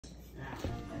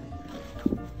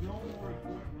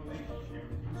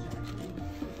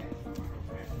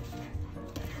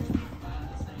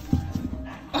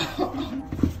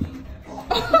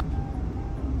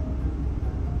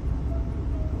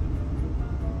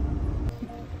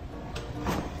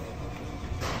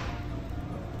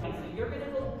You're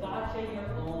gonna go gotcha your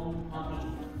own puppy.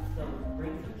 So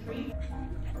bring some treats.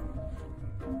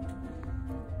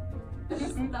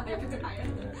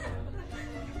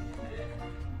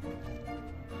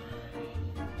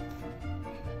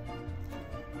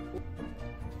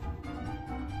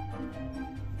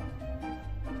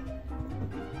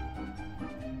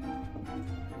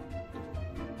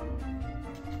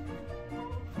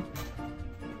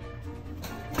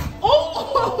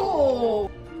 Oh!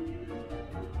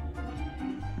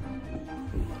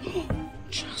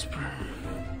 Jasper.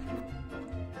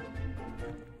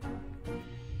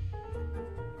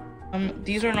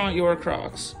 These are not your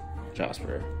Crocs,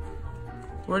 Jasper.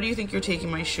 Where do you think you're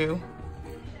taking my shoe?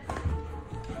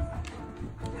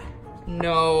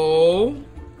 No.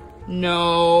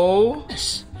 No.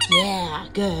 Yeah,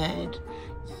 good.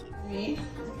 Me?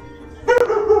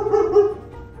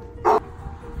 I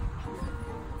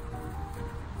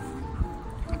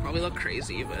probably look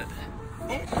crazy, but...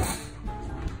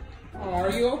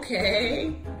 Are you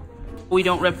okay? We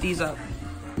don't rip these up.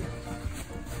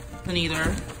 And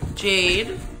either. Jade.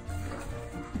 Is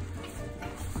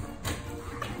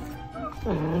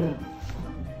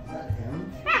that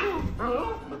him?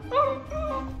 Oh,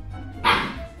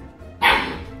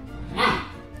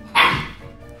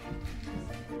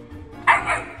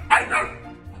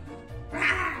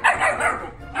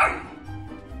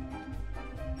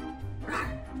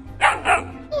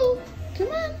 come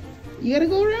on. You gotta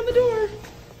go around the door.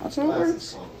 That's how it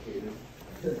works.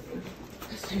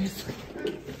 Seriously.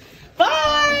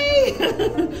 Bye!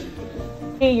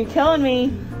 Hey, you're killing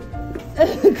me.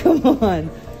 Come on.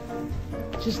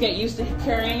 Just get used to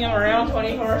carrying him around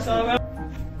 24/7.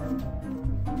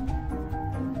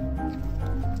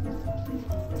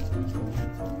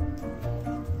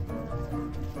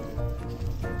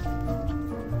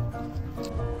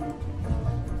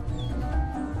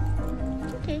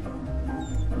 Okay.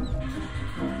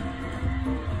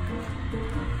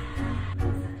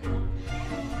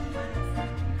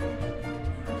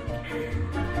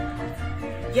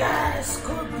 Yes,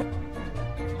 good.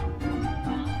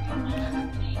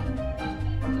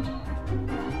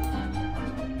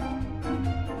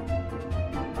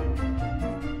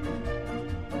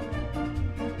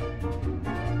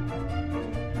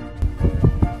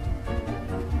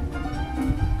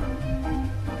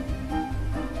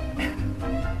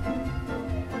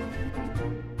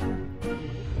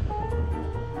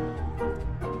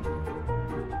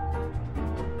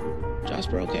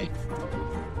 Jasper, okay.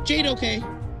 Jade, okay.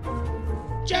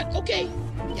 Jet, okay.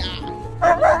 Yeah.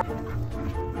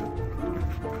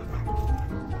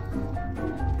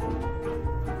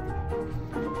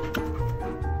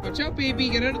 Watch out, baby.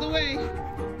 Get out of the way.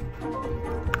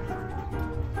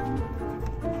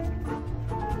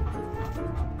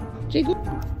 Jade, go.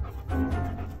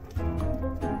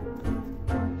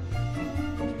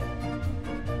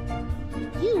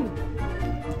 You.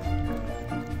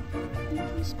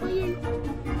 Inspired.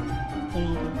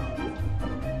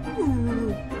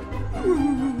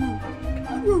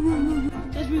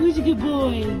 Jasper, who's a good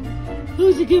boy?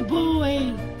 Who's a good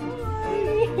boy?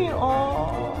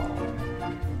 Oh,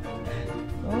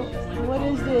 what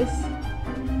is this?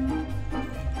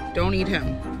 Don't eat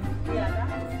him.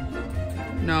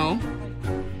 No.